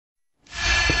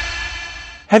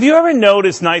Have you ever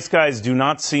noticed nice guys do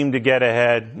not seem to get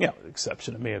ahead? You know,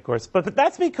 exception to me, of course. But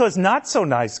that's because not so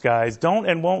nice guys don't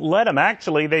and won't let them.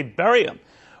 Actually, they bury them.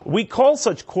 We call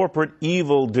such corporate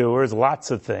evildoers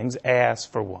lots of things, ass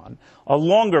for one, a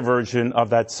longer version of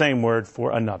that same word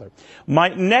for another. My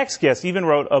next guest even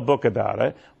wrote a book about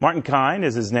it. Martin Kihn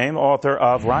is his name, author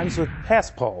of Rhymes with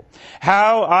Passpole,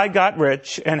 How I Got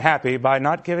Rich and Happy by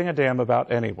Not Giving a Damn About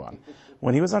Anyone.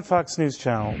 When he was on Fox News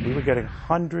Channel, we were getting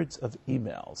hundreds of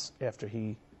emails after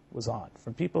he was on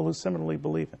from people who similarly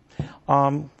believe him.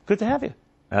 Good to have you.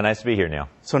 Nice to be here, Neil.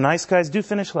 So nice guys do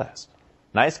finish last.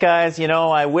 Nice guys, you know,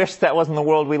 I wish that wasn't the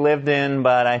world we lived in,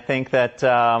 but I think that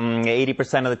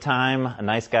 80% of the time,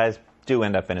 nice guys do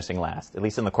end up finishing last, at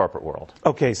least in the corporate world.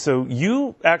 Okay, so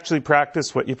you actually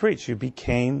practice what you preach. You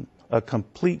became a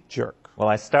complete jerk. Well,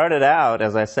 I started out,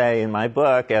 as I say in my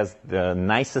book, as the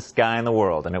nicest guy in the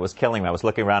world, and it was killing me. I was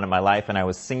looking around at my life, and I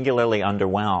was singularly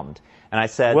underwhelmed. And I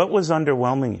said... What was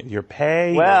underwhelming you? Your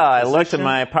pay? Well, your I looked at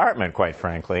my apartment, quite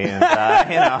frankly, and,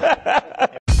 you know...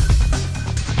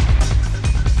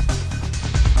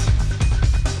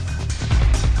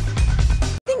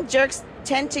 Jerks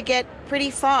tend to get pretty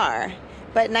far,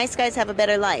 but nice guys have a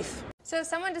better life. So if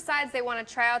someone decides they want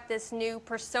to try out this new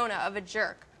persona of a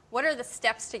jerk, what are the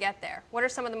steps to get there? What are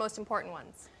some of the most important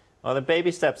ones? Well, the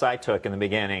baby steps I took in the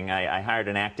beginning, I hired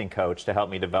an acting coach to help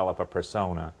me develop a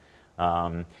persona.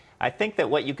 I think that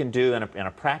what you can do in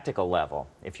a practical level,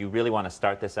 if you really want to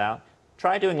start this out,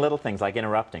 try doing little things like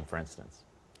interrupting, for instance.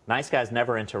 Nice guys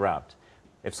never interrupt.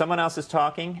 If someone else is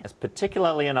talking,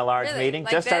 particularly in a large meeting,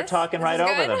 like just start talking right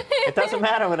over them. It doesn't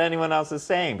matter what anyone else is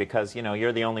saying because, you know,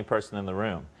 you're the only person in the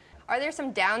room. Are there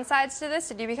some downsides to this?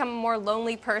 Did you become a more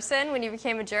lonely person when you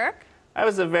became a jerk? I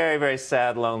was a very, very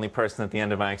sad, lonely person at the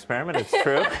end of my experiment, it's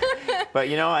true. But,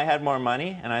 you know, I had more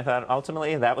money, and I thought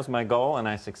ultimately that was my goal, and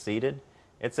I succeeded.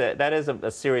 That is a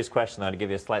serious question, though, to give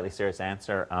you a slightly serious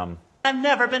answer. I've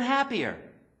never been happier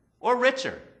or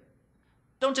richer.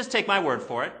 Don't just take my word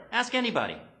for it. Ask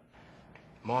anybody.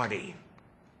 Marty,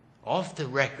 off the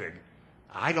record,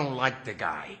 I don't like the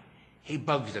guy. He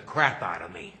bugs the crap out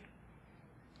of me.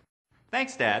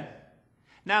 Thanks, Dad.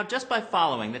 Now, just by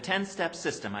following the 10-step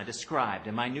system I described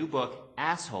in my new book,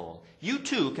 Asshole, you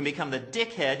too can become the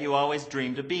dickhead you always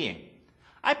dreamed of being.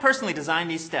 I personally designed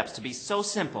these steps to be so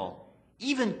simple,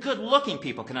 even good-looking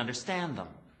people can understand them.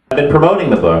 I've been promoting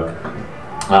the book.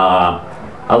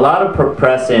 A lot of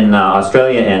press in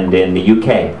Australia and in the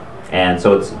UK, and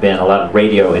so it's been a lot of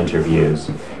radio interviews.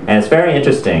 And it's very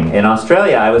interesting. In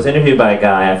Australia, I was interviewed by a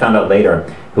guy, I found out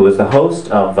later, who was the host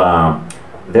of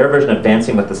their version of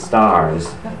Dancing with the Stars.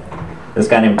 This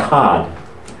guy named Todd.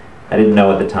 I didn't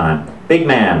know at the time. Big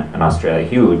man in Australia,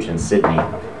 huge in Sydney.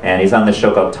 And he's on this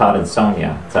show called Todd and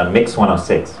Sonia. It's on Mix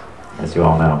 106, as you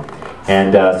all know.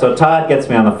 And so Todd gets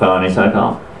me on the phone, and he's like,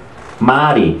 oh,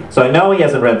 Marty. So I know he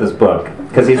hasn't read this book,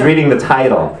 because he's reading the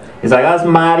title. He's like, oh, it's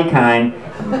Marty Kihn.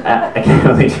 I can't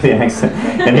really do the accent.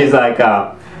 And he's like,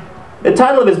 the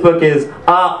title of his book is,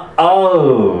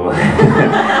 oh.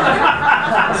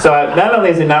 So not only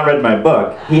has he not read my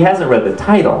book, he hasn't read the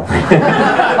title. So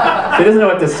he doesn't know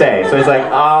what to say. So he's like,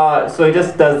 so he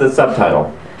just does the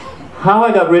subtitle. How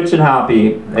I Got Rich and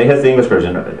Happy, he has the English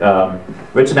version,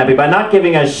 Rich and Happy by not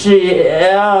giving a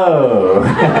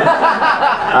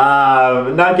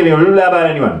not giving a blah about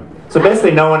anyone. So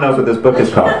basically no one knows what this book is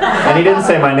called. And he didn't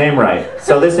say my name right.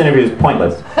 So this interview is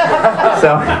pointless.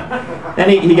 So then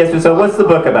he gets me, so what's the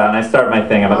book about? And I start my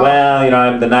thing. I'm like, well, you know,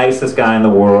 I'm the nicest guy in the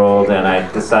world, and I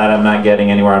decide I'm not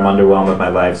getting anywhere. I'm underwhelmed with my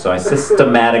life. So I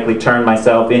systematically turn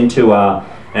myself into and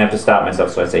I have to stop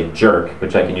myself, so I say jerk,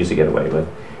 which I can usually get away with.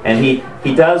 And he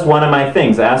does one of my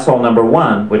things, asshole number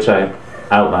 1, which I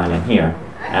outline in here.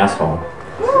 Asshole.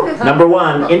 Number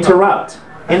 1, interrupt.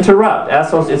 Interrupt.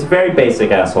 Assholes, it's very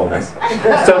basic assholeness.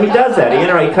 So he does that. He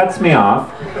cuts me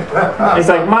off. He's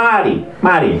like, Marty.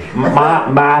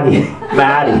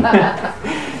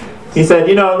 He said,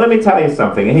 you know, let me tell you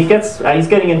something. And he's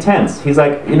getting intense. He's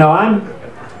like, you know,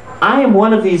 I am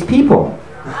one of these people,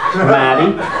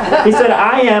 Marty. He said,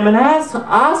 I am an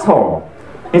asshole.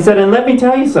 He said, and let me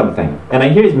tell you something. And I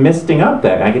hear he's misting up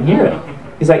there. I can hear it.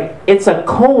 He's like, it's a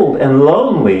cold and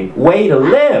lonely way to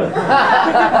live.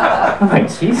 I'm like,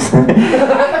 jeez.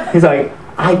 He's like,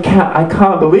 I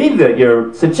can't believe that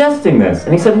you're suggesting this.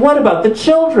 And he said, what about the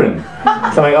children? So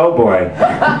I'm like, oh boy.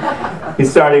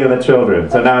 He's starting on the children.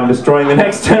 So now I'm destroying the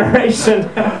next generation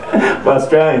of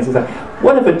Australians. He's like,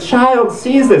 what if a child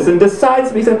sees this and decides,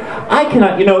 he said, I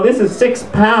cannot, you know, this is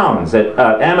 £6 at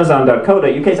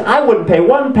Amazon.co.uk. So I wouldn't pay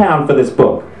 £1 for this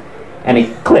book. And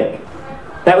he clicked.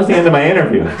 That was the end of my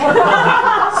interview.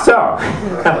 So,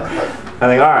 I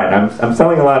think, all right, I'm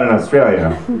selling a lot in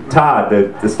Australia. Todd,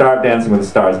 the star of Dancing with the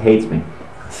Stars, hates me.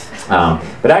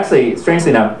 But actually,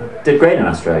 strangely enough, did great in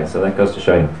Australia, so that goes to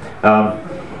show you.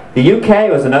 The UK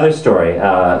was another story.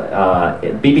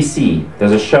 BBC,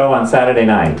 there's a show on Saturday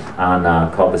night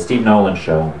called The Steve Nolan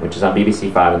Show, which is on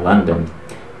BBC 5 in London.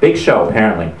 Big show,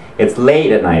 apparently. It's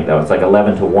late at night, though. It's like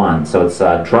 11 to 1, so it's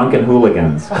drunken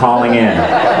hooligans calling in.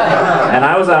 And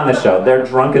I was on the show. They're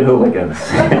drunken hooligans,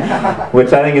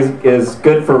 which I think is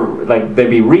good for, like, they'd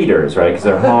be readers, right? Because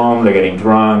they're home, they're getting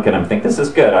drunk, and I'm thinking, this is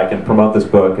good. I can promote this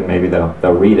book, and maybe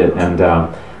they'll read it. And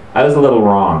I was a little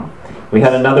wrong. We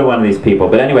had another one of these people.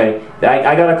 But anyway,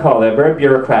 I got a call. They're very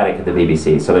bureaucratic at the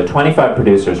BBC, so there are 25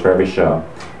 producers for every show.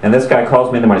 And this guy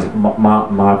calls me in the morning. He's like,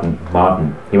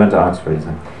 Martin. He went to Oxford.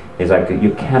 He's like,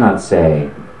 you cannot say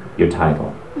your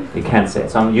title. You can't say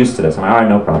it. So I'm used to this. I'm like, all right,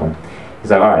 no problem.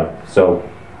 He's like, all right, so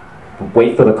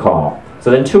wait for the call.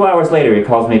 So then 2 hours later, he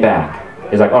calls me back.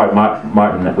 He's like, all right,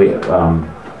 Martin,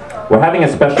 we're having a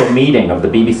special meeting of the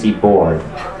BBC board,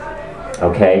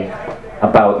 okay,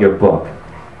 about your book.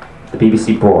 The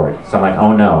BBC board. So I'm like,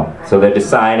 oh no. So they're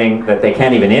deciding that they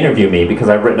can't even interview me because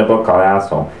I've written a book called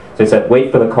Asshole. So he said,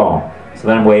 wait for the call. So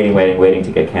then I'm waiting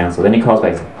to get canceled. Then he calls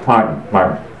back. He said,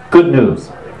 Martin, good news.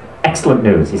 Excellent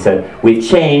news. He said, we've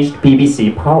changed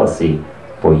BBC policy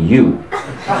for you.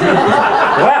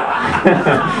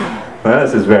 Well,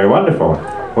 this is very wonderful.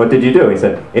 What did you do? He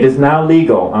said, it is now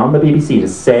legal on the BBC to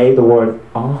say the word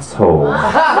asshole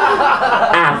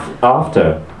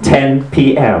after 10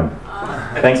 p.m.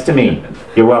 Thanks to me.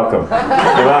 You're welcome.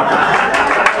 You're welcome.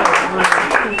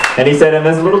 And he said, and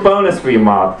there's a little bonus for you,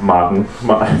 Martin.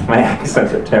 My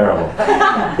accents are terrible.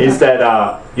 He said,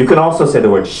 you can also say the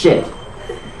word shit.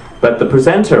 But the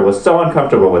presenter was so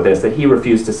uncomfortable with this that he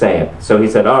refused to say it. So he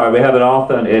said, all right, we have an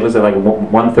author. It was at like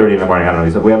 1:30 in the morning. I don't know.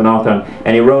 He said, we have an author.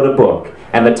 And he wrote a book.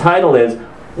 And the title is,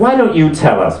 why don't you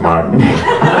tell us, Martin?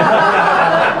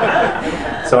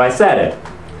 So I said it.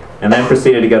 And then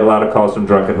proceeded to get a lot of calls from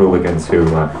drunken hooligans who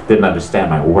didn't understand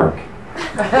my work.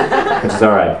 Which is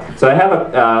all right. So I have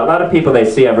a lot of people, they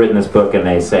see I've written this book and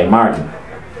they say, Martin,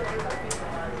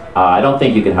 I don't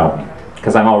think you can help me,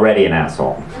 because I'm already an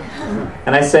asshole.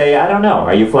 And I say, I don't know,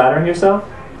 are you flattering yourself?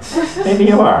 Maybe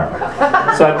you are.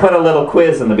 So I put a little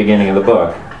quiz in the beginning of the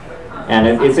book. And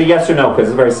it's a yes or no quiz,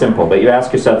 it's very simple, but you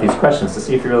ask yourself these questions to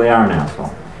see if you really are an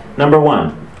asshole. Number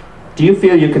 1. Do you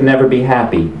feel you can never be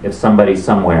happy if somebody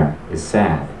somewhere is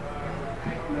sad?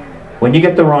 When you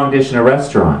get the wrong dish in a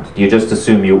restaurant, do you just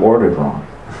assume you ordered wrong?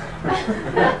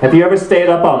 Have you ever stayed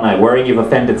up all night worrying you've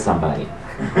offended somebody?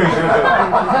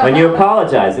 When you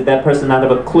apologize, did that person not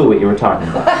have a clue what you were talking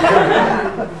about?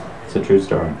 It's a true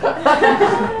story.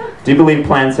 Do you believe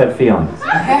plants have feelings?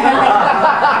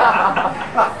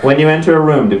 When you enter a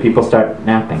room, do people start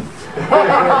napping?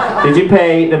 Did you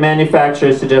pay the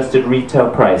manufacturer's suggested retail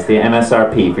price, the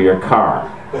MSRP, for your car?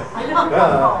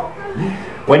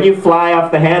 When you fly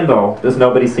off the handle, does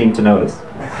nobody seem to notice?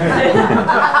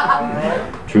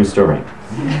 True story.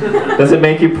 Does it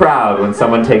make you proud when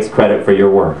someone takes credit for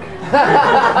your work?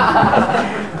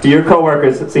 Do your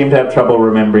coworkers seem to have trouble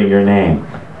remembering your name?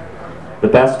 The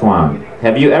best one.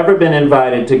 Have you ever been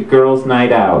invited to girls'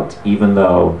 night out even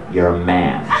though you're a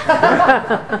man?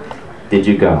 Did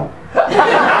you go?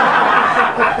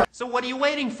 So what are you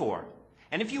waiting for?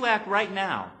 And if you act right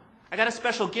now, I got a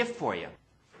special gift for you.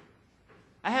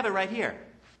 I have it right here.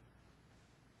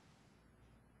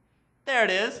 There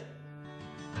it is.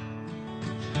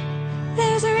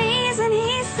 There's a reason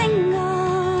he's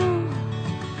single.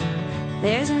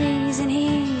 There's a reason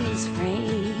he's free.